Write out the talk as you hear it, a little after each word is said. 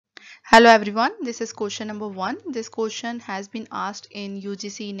Hello everyone, this is question number 1. This question has been asked in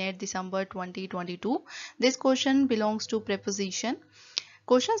UGC NET December 2022. This question belongs to preposition.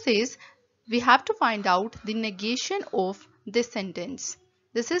 Question says we have to find out the negation of this sentence.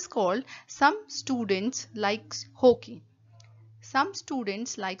 This is called some students likes hockey. Some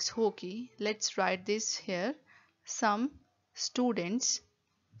students likes hockey. Let's write this here. Some students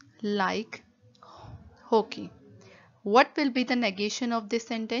like hockey. What will be the negation of this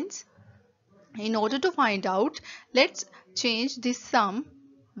sentence? In order to find out, let's change the some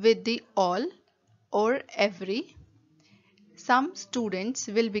with the all or every. Some students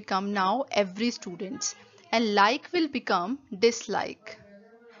will become now every students, and like will become dislike.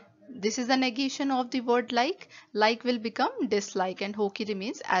 This is the negation of the word like. Like will become dislike and hockey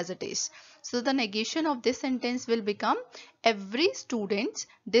remains as it is. So the negation of this sentence will become every students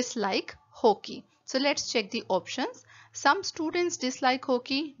dislike hockey. So let's check the options. Some students dislike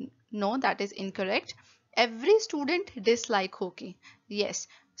hockey. No, that is incorrect. Every student dislike hockey. Yes.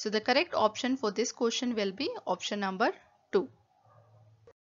 So the correct option for this question will be option number 2.